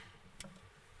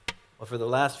Well, for the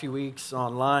last few weeks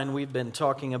online, we've been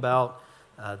talking about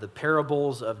the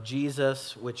parables of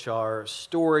Jesus, which are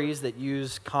stories that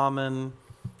use common,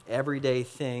 everyday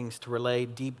things to relay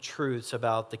deep truths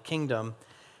about the kingdom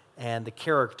and the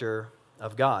character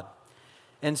of God.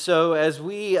 And so as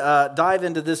we dive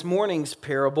into this morning's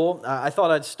parable, I thought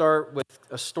I'd start with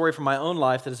a story from my own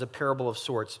life that is a parable of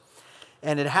sorts.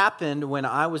 And it happened when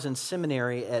I was in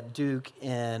seminary at Duke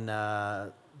in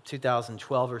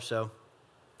 2012 or so.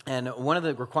 And one of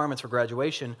the requirements for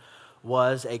graduation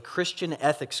was a Christian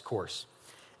ethics course.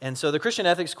 And so the Christian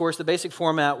ethics course, the basic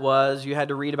format was you had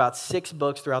to read about 6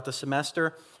 books throughout the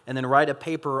semester and then write a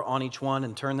paper on each one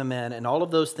and turn them in. And all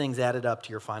of those things added up to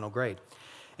your final grade.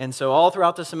 And so all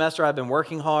throughout the semester, I've been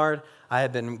working hard. I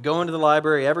had been going to the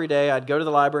library every day. I'd go to the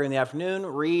library in the afternoon,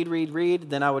 read.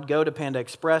 Then I would go to Panda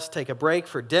Express, take a break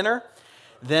for dinner.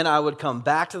 Then I would come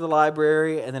back to the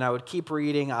library, and then I would keep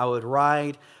reading. I would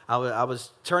write. I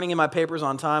was turning in my papers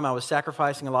on time. I was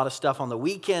sacrificing a lot of stuff on the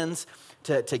weekends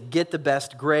to get the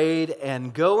best grade.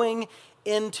 And going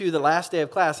into the last day of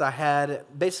class, I had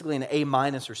basically an A-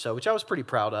 or so, which I was pretty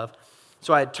proud of.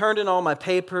 So I had turned in all my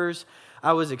papers.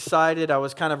 I was excited. I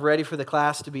was kind of ready for the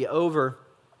class to be over.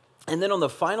 And then on the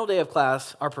final day of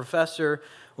class, our professor,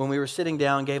 when we were sitting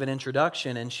down, gave an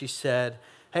introduction, and she said,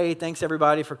 "Hey, thanks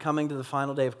everybody for coming to the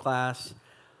final day of class.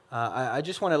 I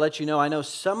just want to let you know, I know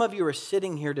some of you are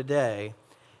sitting here today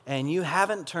and you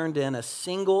haven't turned in a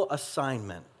single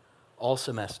assignment all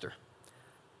semester."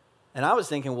 And I was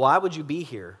thinking, why would you be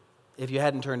here if you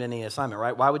hadn't turned in any assignment,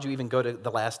 right? Why would you even go to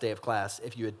the last day of class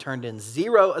if you had turned in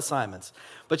 0 assignments?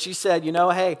 But she said,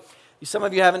 hey, some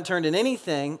of you haven't turned in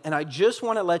anything, and I just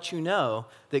want to let you know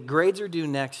that grades are due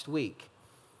next week.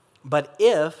 But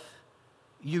if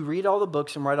you read all the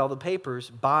books and write all the papers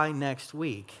by next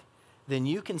week, then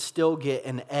you can still get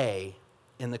an A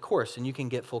in the course, and you can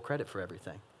get full credit for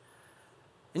everything.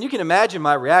 And you can imagine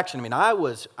my reaction. I mean, I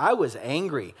was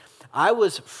angry. I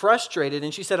was frustrated,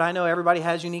 and she said, "I know everybody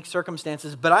has unique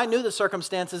circumstances, but I knew the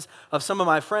circumstances of some of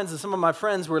my friends, and some of my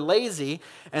friends were lazy,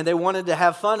 and they wanted to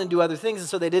have fun and do other things, and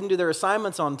so they didn't do their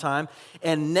assignments on time.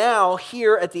 And now,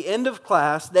 here at the end of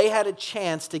class, they had a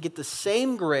chance to get the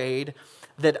same grade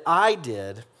that I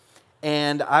did,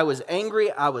 and I was angry,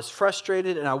 I was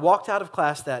frustrated, and I walked out of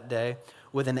class that day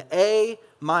with an A-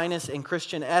 in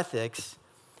Christian ethics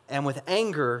and with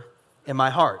anger in my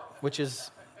heart," which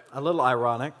is a little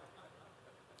ironic.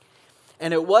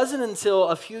 And it wasn't until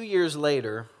a few years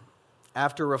later,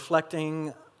 after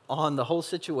reflecting on the whole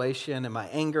situation and my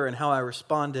anger and how I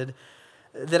responded,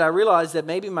 that I realized that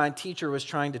maybe my teacher was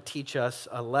trying to teach us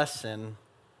a lesson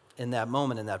in that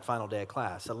moment, in that final day of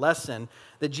class, a lesson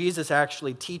that Jesus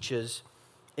actually teaches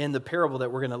in the parable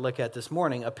that we're going to look at this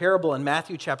morning, a parable in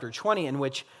Matthew chapter 20 in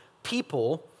which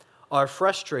people are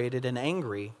frustrated and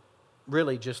angry,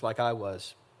 really just like I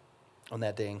was on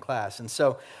that day in class. And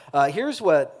so here's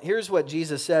what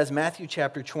Jesus says, Matthew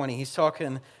chapter 20. He's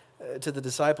talking to the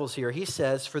disciples here. He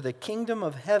says, "For the kingdom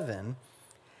of heaven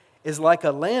is like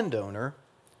a landowner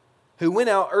who went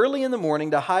out early in the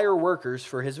morning to hire workers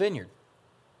for his vineyard.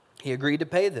 He agreed to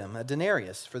pay them a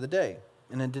denarius for the day."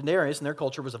 And a denarius in their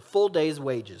culture was a full day's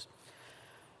wages.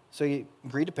 So he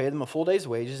agreed to pay them a full day's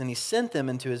wages, and he sent them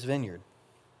into his vineyard.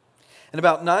 And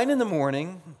about 9 in the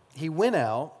morning, he went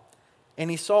out,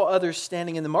 and he saw others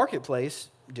standing in the marketplace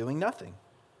doing nothing.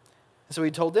 And so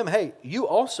he told them, "Hey, you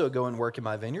also go and work in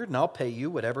my vineyard, and I'll pay you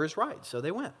whatever is right." So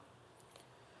they went.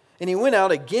 And he went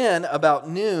out again about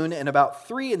noon and about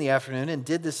 3 in the afternoon and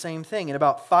did the same thing. And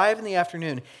about 5 in the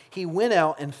afternoon, he went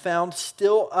out and found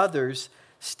still others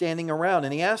standing around.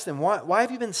 And he asked them, why have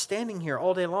you been standing here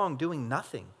all day long doing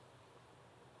nothing?"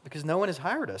 "Because no one has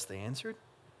hired us," they answered.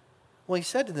 Well, he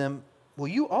said to them, "Will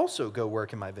you also go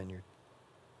work in my vineyard?"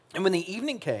 And when the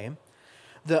evening came,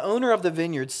 the owner of the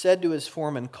vineyard said to his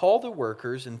foreman, "Call the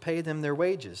workers and pay them their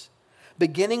wages,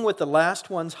 beginning with the last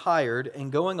ones hired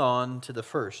and going on to the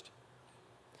first."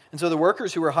 And so the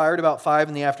workers who were hired about 5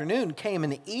 in the afternoon came,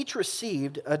 and each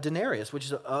received a denarius, which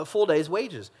is a full day's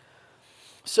wages.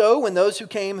 So when those who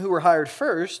came who were hired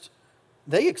first,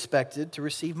 they expected to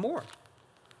receive more.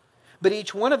 But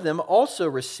each one of them also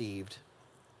received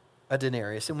a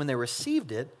denarius, and when they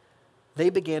received it, they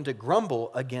began to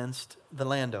grumble against the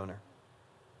landowner.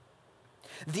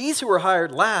 "These who were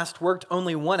hired last worked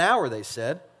only 1 hour," they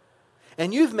said,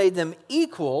 "and you've made them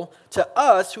equal to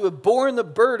us who have borne the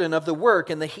burden of the work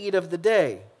in the heat of the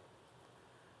day."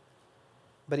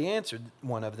 But he answered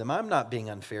one of them, "I'm not being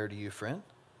unfair to you, friend.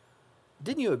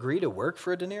 Didn't you agree to work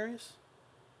for a denarius?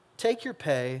 Take your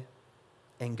pay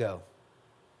and go."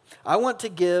 I want to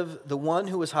give the one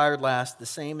who was hired last the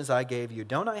same as I gave you.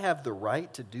 Don't I have the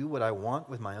right to do what I want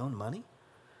with my own money?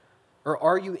 Or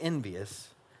are you envious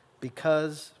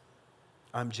because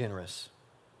I'm generous?"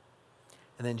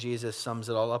 And then Jesus sums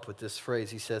it all up with this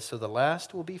phrase. He says, "So the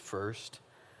last will be first,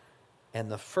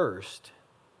 and the first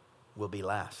will be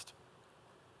last."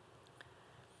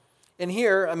 And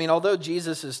here, although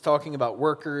Jesus is talking about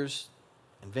workers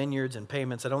and vineyards and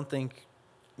payments, I don't think,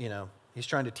 he's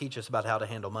trying to teach us about how to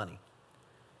handle money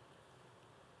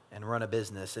and run a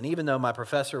business. And even though my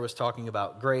professor was talking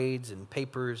about grades and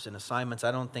papers and assignments,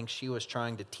 I don't think she was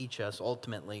trying to teach us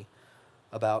ultimately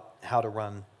about how to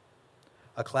run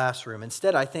a classroom.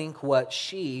 Instead, I think what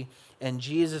she and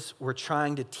Jesus were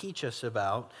trying to teach us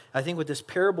about, I think what this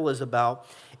parable is about,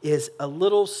 is a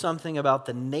little something about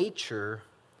the nature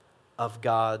of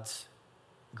God's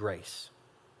grace.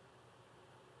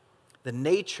 The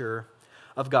nature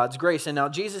of God's grace. And now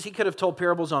Jesus, he could have told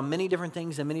parables on many different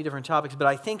things and many different topics, but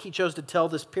I think he chose to tell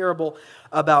this parable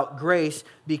about grace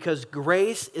because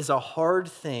grace is a hard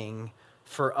thing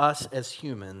for us as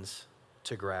humans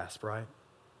to grasp, right?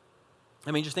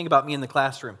 Just think about me in the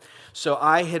classroom. So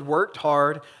I had worked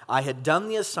hard, I had done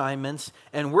the assignments,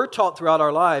 and we're taught throughout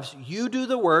our lives, you do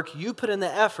the work, you put in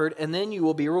the effort, and then you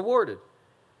will be rewarded.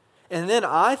 And then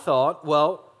I thought,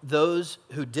 well, those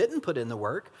who didn't put in the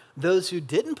work, those who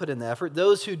didn't put in the effort,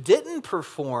 those who didn't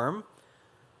perform,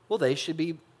 well, they should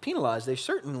be penalized. They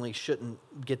certainly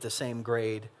shouldn't get the same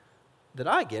grade that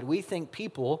I get. We think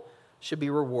people should be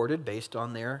rewarded based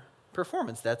on their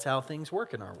performance. That's how things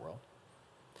work in our world.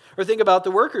 Or think about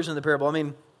the workers in the parable.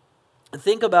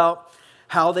 Think about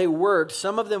how they worked.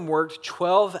 Some of them worked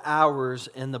 12 hours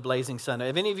in the blazing sun.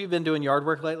 Have any of you been doing yard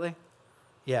work lately?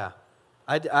 Yeah.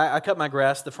 I cut my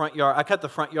grass, the front yard. I cut the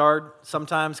front yard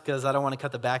sometimes because I don't want to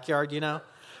cut the backyard,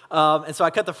 And so I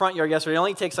cut the front yard yesterday. It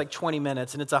only takes like 20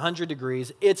 minutes, and it's 100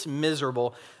 degrees. It's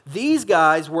miserable. These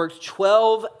guys worked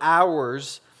 12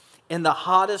 hours in the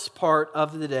hottest part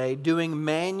of the day doing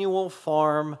manual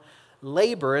farm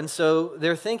labor. And so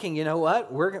they're thinking, you know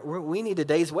what? We need a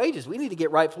day's wages. We need to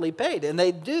get rightfully paid. And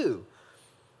they do.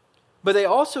 But they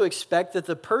also expect that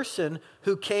the person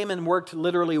who came and worked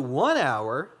literally 1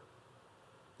 hour,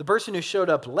 the person who showed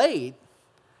up late,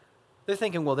 they're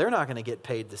thinking, well, they're not going to get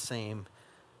paid the same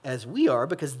as we are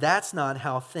because that's not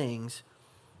how things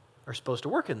are supposed to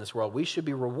work in this world. We should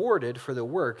be rewarded for the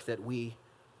work that we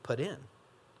put in.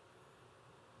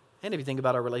 And if you think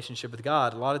about our relationship with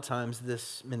God, a lot of times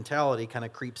this mentality kind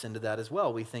of creeps into that as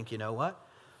well. We think, you know what?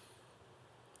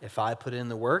 If I put in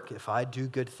the work, if I do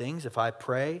good things, if I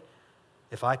pray,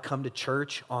 if I come to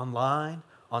church online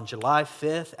on July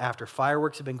 5th after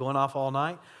fireworks have been going off all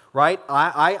night, right?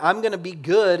 I'm going to be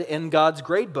good in God's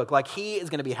grade book. Like he is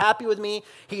going to be happy with me.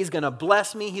 He's going to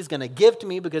bless me. He's going to gift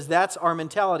me because that's our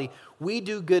mentality. We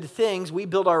do good things. We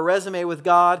build our resume with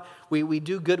God. We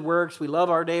do good works. We love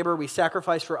our neighbor. We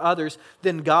sacrifice for others.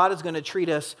 Then God is going to treat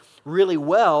us really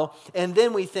well. And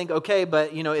then we think, okay,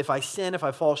 but if I sin, if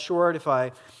I fall short, if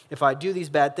I do these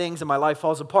bad things and my life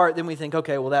falls apart, then we think,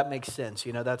 okay, well, that makes sense.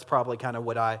 That's probably kind of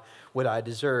what I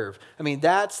deserve.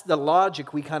 That's the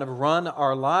logic we kind of run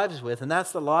our lives with, and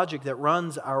that's the logic that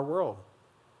runs our world.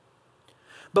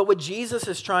 But what Jesus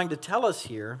is trying to tell us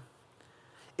here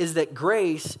is that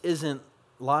grace isn't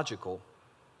logical.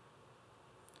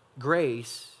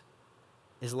 Grace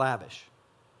is lavish.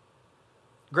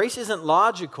 Grace isn't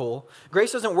logical.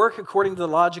 Grace doesn't work according to the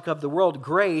logic of the world.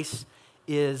 Grace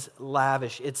is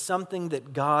lavish. It's something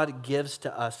that God gives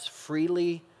to us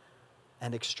freely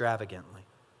and extravagantly.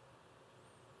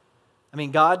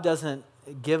 God doesn't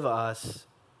give us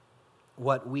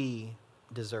what we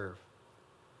deserve.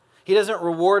 He doesn't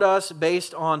reward us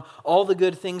based on all the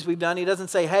good things we've done. He doesn't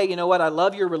say, hey, you know what? I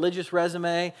love your religious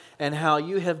resume and how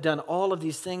you have done all of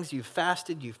these things. You've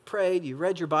fasted, you've prayed, you've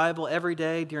read your Bible every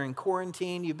day during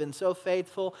quarantine. You've been so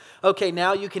faithful. Okay,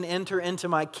 now you can enter into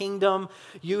my kingdom.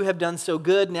 You have done so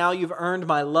good. Now you've earned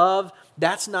my love.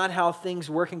 That's not how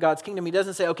things work in God's kingdom. He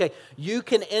doesn't say, okay, you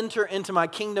can enter into my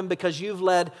kingdom because you've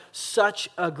led such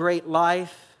a great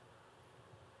life.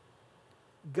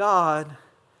 God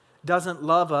doesn't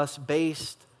love us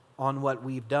based on what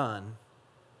we've done.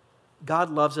 God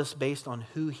loves us based on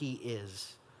who He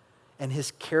is. And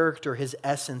His character, His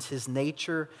essence, His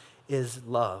nature is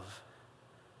love.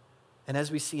 And as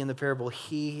we see in the parable,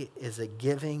 He is a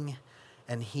giving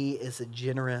and He is a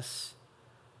generous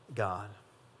God.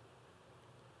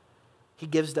 He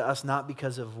gives to us not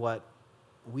because of what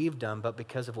we've done, but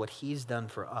because of what He's done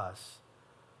for us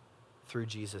through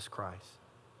Jesus Christ.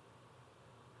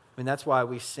 That's why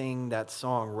we sing that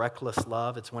song, Reckless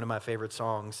Love. It's one of my favorite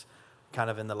songs kind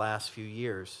of in the last few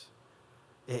years.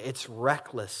 It's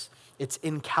reckless. It's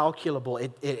incalculable.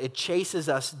 It chases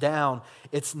us down.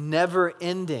 It's never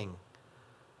ending.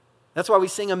 That's why we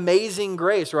sing Amazing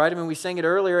Grace, right? I mean, we sang it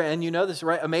earlier, and you know this,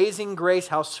 right? Amazing grace,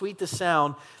 how sweet the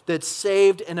sound that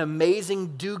saved an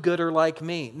amazing do-gooder like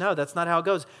me. No, that's not how it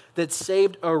goes. That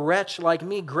saved a wretch like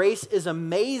me. Grace is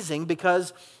amazing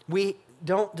because we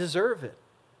don't deserve it.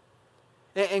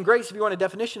 And grace, if you want a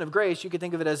definition of grace, you could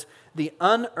think of it as the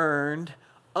unearned,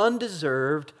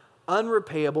 undeserved,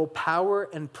 unrepayable power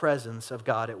and presence of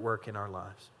God at work in our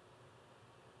lives.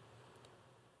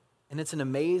 And it's an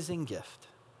amazing gift.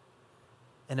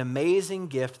 An amazing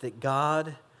gift that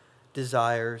God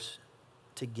desires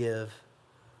to give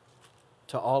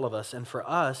to all of us. And for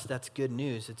us, that's good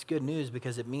news. It's good news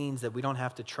because it means that we don't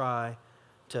have to try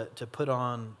to put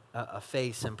on a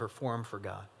face and perform for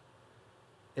God.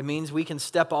 It means we can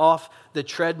step off the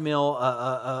treadmill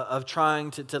of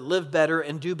trying to live better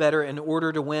and do better in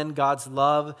order to win God's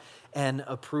love and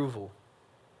approval.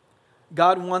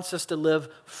 God wants us to live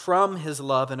from His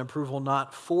love and approval,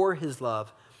 not for His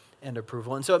love and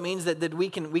approval. And so it means that we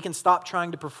can stop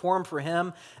trying to perform for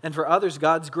Him and for others.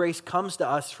 God's grace comes to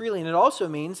us freely. And it also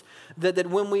means that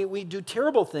when we do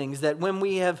terrible things, that when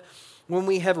we have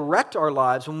wrecked our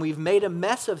lives, when we've made a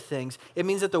mess of things, it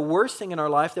means that the worst thing in our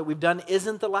life that we've done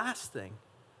isn't the last thing.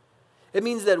 It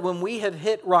means that when we have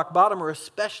hit rock bottom, or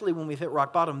especially when we've hit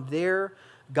rock bottom, there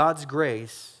God's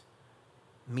grace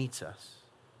meets us.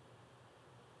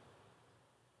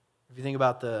 If you think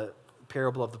about the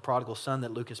parable of the prodigal son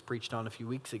that Lucas preached on a few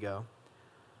weeks ago,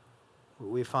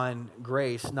 we find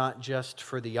grace not just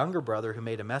for the younger brother who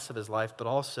made a mess of his life, but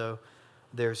also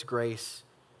there's grace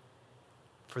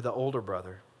for the older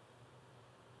brother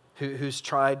who's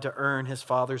tried to earn his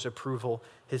father's approval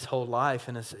his whole life.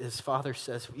 And his father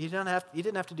says, you didn't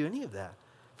have to do any of that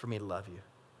for me to love you.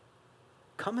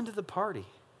 Come into the party.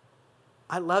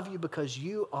 I love you because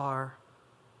you are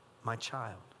my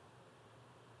child.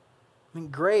 I mean,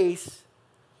 grace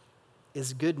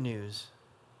is good news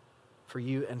for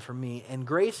you and for me. And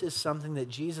grace is something that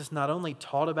Jesus not only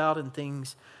taught about in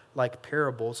things like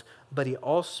parables, but He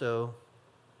also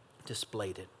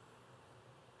displayed it.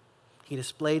 He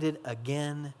displayed it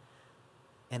again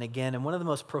and again. And one of the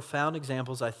most profound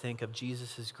examples, I think, of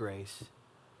Jesus' grace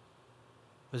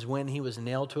was when He was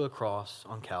nailed to a cross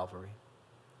on Calvary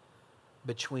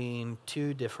between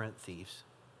two different thieves.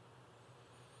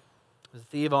 The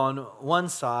thief on one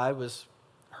side was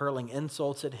hurling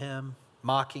insults at Him,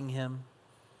 mocking Him,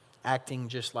 acting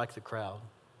just like the crowd.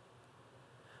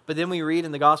 But then we read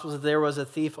in the Gospels that there was a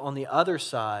thief on the other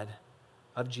side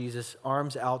of Jesus,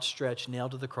 arms outstretched,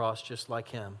 nailed to the cross just like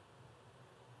Him.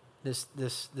 This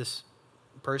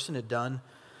person had done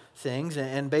things,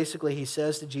 and basically he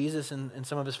says to Jesus in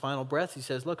some of his final breaths, he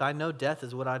says, look, I know death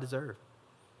is what I deserve.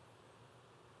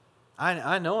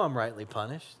 I know I'm rightly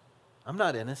punished. I'm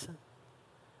not innocent.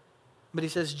 But he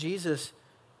says, Jesus,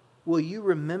 will you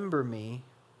remember me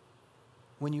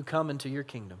when you come into your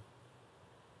kingdom?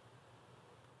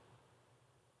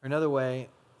 Or another way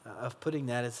of putting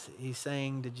that is he's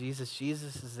saying to Jesus,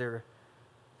 Jesus,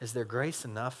 is there grace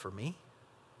enough for me?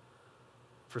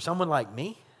 For someone like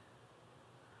me?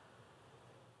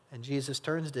 And Jesus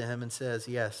turns to him and says,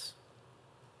 yes,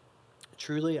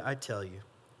 truly I tell you,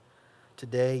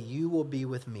 today you will be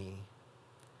with me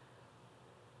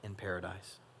in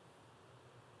paradise.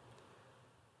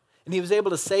 And he was able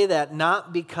to say that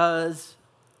not because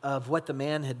of what the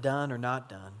man had done or not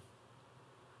done,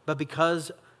 but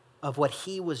because of what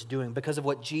he was doing, because of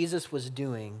what Jesus was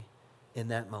doing in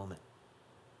that moment.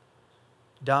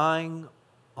 Dying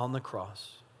on the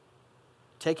cross,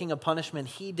 taking a punishment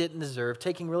he didn't deserve,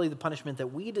 taking really the punishment that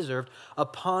we deserved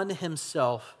upon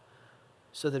himself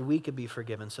so that we could be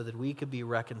forgiven, so that we could be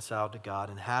reconciled to God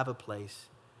and have a place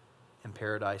in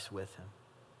paradise with Him.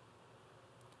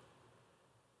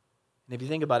 And if you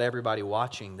think about everybody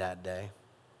watching that day,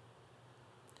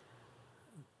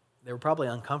 they were probably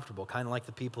uncomfortable, kind of like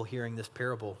the people hearing this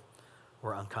parable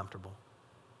were uncomfortable.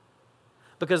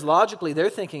 Because logically, they're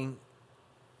thinking,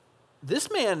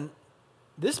 this man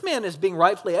is being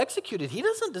rightfully executed. He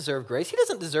doesn't deserve grace. He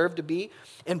doesn't deserve to be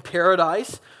in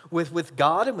paradise with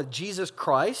God and with Jesus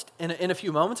Christ in a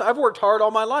few moments. I've worked hard all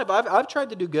my life. I've tried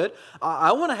to do good.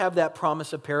 I want to have that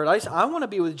promise of paradise. I want to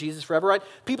be with Jesus forever, right?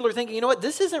 People are thinking, you know what?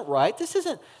 This isn't right. This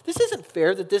isn't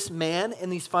fair that this man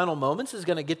in these final moments is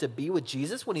going to get to be with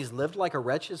Jesus when he's lived like a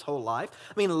wretch his whole life.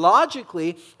 I mean,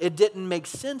 logically, it didn't make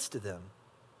sense to them.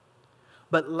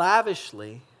 But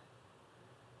lavishly,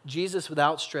 Jesus, with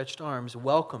outstretched arms,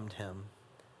 welcomed him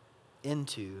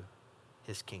into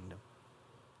His kingdom.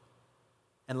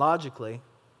 And logically,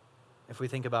 if we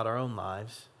think about our own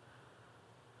lives,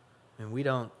 And we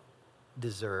don't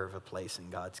deserve a place in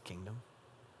God's kingdom.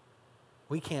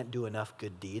 We can't do enough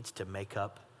good deeds to make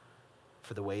up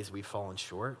for the ways we've fallen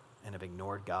short and have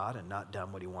ignored God and not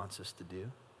done what he wants us to do.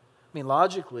 I mean,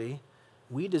 logically,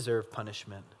 we deserve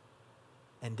punishment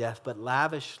and death, but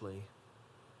lavishly,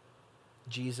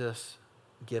 Jesus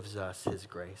gives us his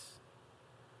grace.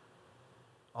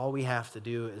 All we have to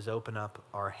do is open up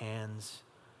our hands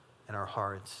and our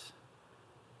hearts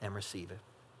and receive it.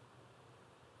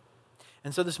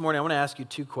 And so this morning, I want to ask you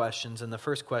two questions. And the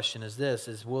first question is this,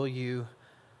 is will you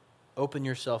open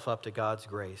yourself up to God's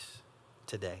grace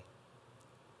today?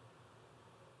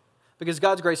 Because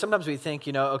God's grace, sometimes we think,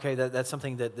 okay, that's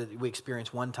something that we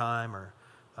experience one time or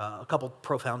a couple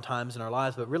profound times in our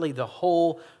lives, but really the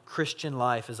whole Christian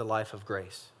life is a life of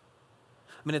grace.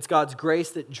 I mean, it's God's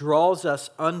grace that draws us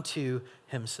unto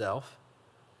himself.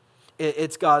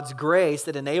 It's God's grace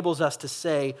that enables us to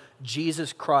say,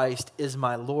 Jesus Christ is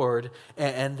my Lord,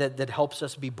 and that helps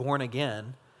us be born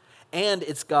again. And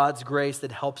it's God's grace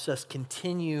that helps us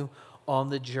continue on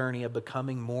the journey of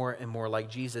becoming more and more like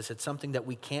Jesus. It's something that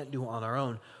we can't do on our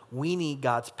own. We need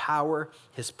God's power,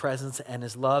 his presence, and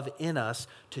his love in us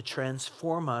to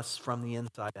transform us from the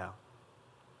inside out.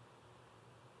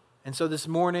 And so this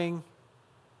morning,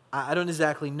 I don't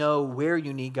exactly know where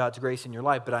you need God's grace in your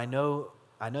life, but I know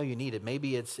you need it.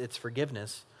 Maybe it's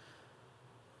forgiveness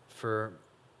for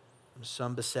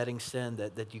some besetting sin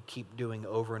that you keep doing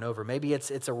over and over. Maybe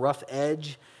it's a rough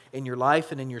edge in your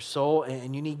life and in your soul,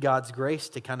 and you need God's grace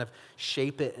to kind of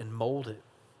shape it and mold it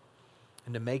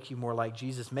and to make you more like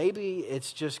Jesus. Maybe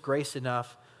it's just grace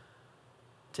enough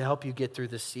to help you get through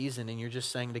this season, and you're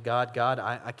just saying to God,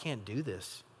 I can't do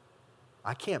this.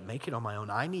 I can't make it on my own.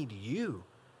 I need you.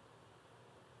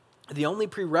 The only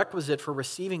prerequisite for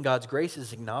receiving God's grace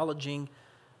is acknowledging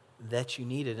that you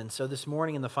need it. And so this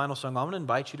morning in the final song, I'm going to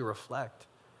invite you to reflect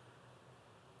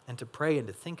and to pray and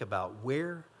to think about,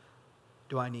 where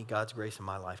do I need God's grace in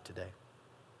my life today?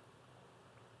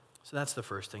 So that's the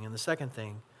first thing. And the second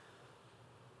thing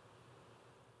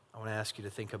I want to ask you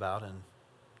to think about and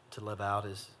to live out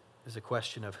is a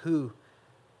question of, who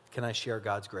can I share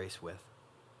God's grace with?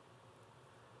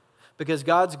 Because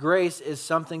God's grace is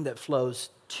something that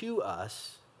flows to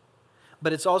us,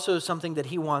 but it's also something that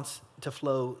he wants to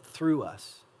flow through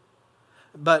us.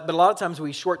 But a lot of times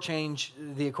we shortchange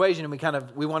the equation,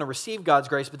 and we want to receive God's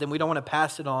grace, but then we don't want to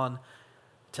pass it on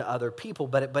to other people.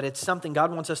 But it's something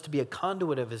God wants us to be a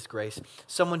conduit of his grace,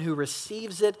 someone who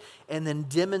receives it and then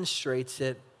demonstrates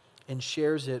it and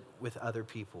shares it with other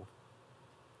people.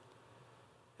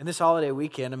 And this holiday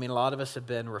weekend, a lot of us have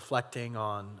been reflecting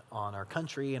on our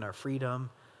country and our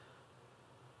freedom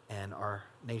and our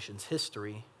nation's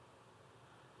history.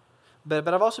 But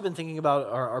I've also been thinking about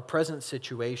our present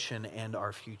situation and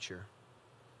our future.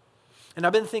 And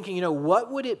I've been thinking,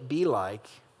 what would it be like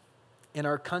in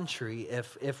our country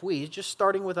if we, just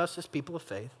starting with us as people of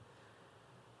faith,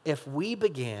 if we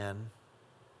began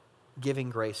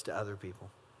giving grace to other people?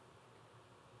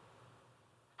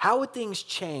 How would things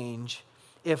change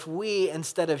if we,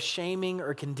 instead of shaming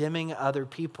or condemning other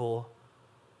people,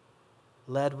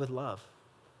 led with love?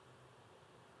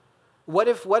 What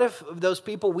if those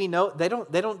people we know, they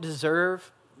don't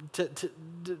deserve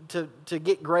to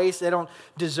get grace? They don't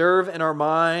deserve in our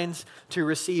minds to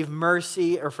receive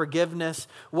mercy or forgiveness?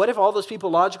 What if all those people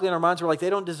logically in our minds were like,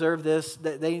 they don't deserve this,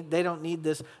 they don't need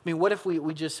this? What if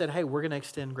we just said, hey, we're going to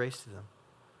extend grace to them?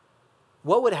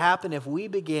 What would happen if we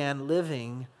began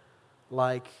living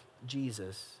like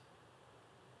Jesus,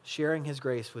 sharing his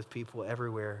grace with people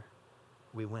everywhere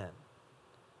we went?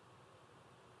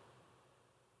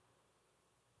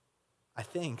 I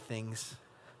think things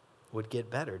would get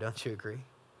better, don't you agree?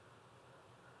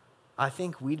 I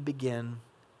think we'd begin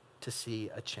to see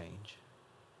a change.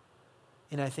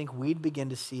 And I think we'd begin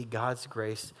to see God's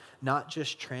grace not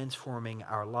just transforming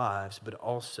our lives, but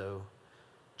also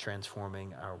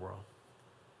transforming our world.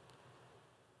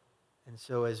 And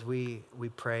so as we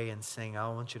pray and sing, I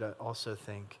want you to also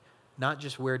think, not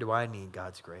just where do I need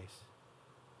God's grace,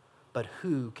 but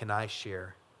who can I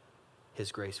share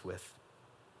his grace with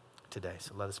today?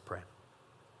 So let us pray.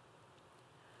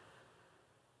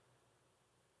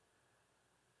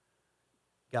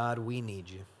 God, we need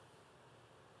you.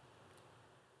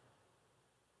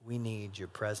 We need your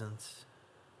presence.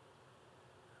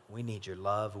 We need your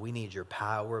love. We need your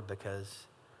power, because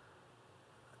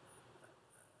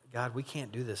God, we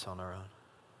can't do this on our own.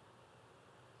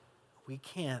 We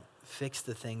can't fix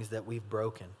the things that we've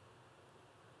broken.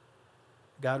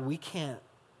 God, we can't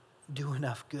do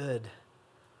enough good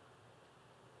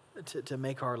to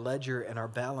make our ledger and our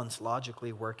balance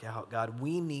logically work out. God,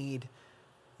 we need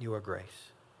your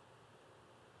grace.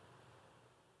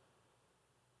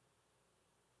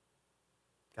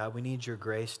 God, we need your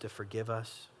grace to forgive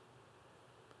us.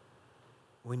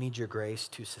 We need your grace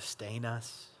to sustain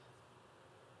us.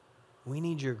 We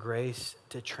need your grace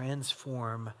to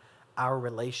transform our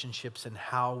relationships and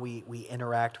how we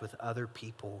interact with other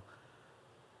people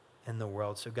in the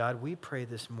world. So God, we pray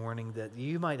this morning that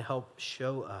you might help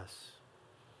show us.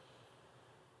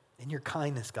 In your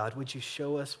kindness, God, would you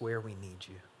show us where we need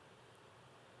you?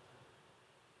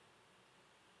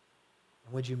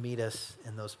 Would you meet us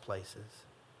in those places?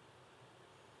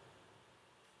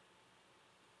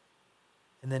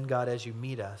 And then, God, as you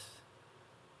meet us,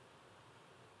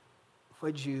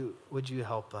 would you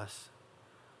help us?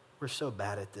 We're so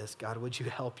bad at this. God, would you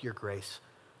help your grace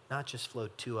not just flow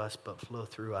to us, but flow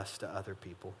through us to other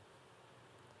people?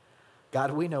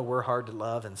 God, we know we're hard to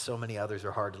love, and so many others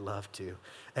are hard to love too.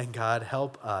 And God,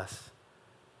 help us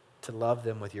to love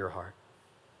them with your heart,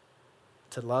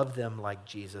 to love them like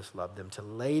Jesus loved them, to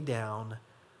lay down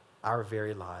our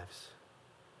very lives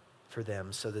for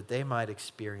them so that they might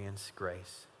experience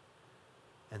grace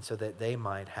and so that they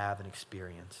might have an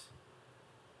experience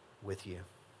with you.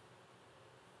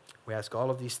 We ask all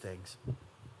of these things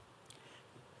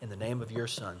in the name of your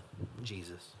Son,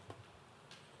 Jesus.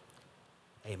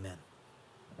 Amen.